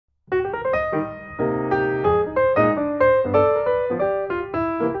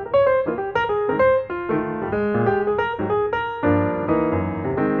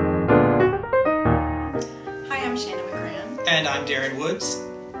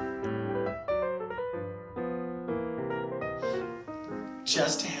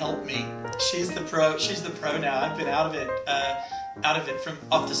just to help me. She's the pro. She's the pro now. I've been out of it from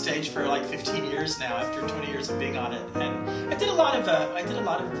off the stage for like 15 years now. After 20 years of being on it, and I did a lot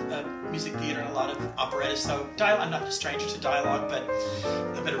of music theater and a lot of operetta. So I'm not a stranger to dialogue, but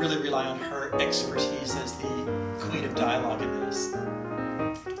I'm going to really rely on her expertise as the queen of dialogue in this.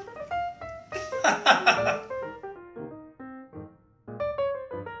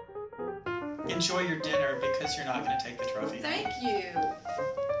 Enjoy your dinner because you're not going to take the trophy. Thank you.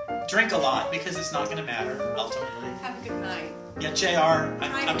 Drink a lot because it's not going to matter ultimately. Have a good night. Yeah, JR,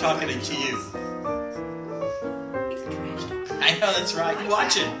 I'm talking to you. He's a trash dog. I know, that's right.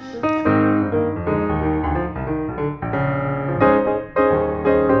 Watch it.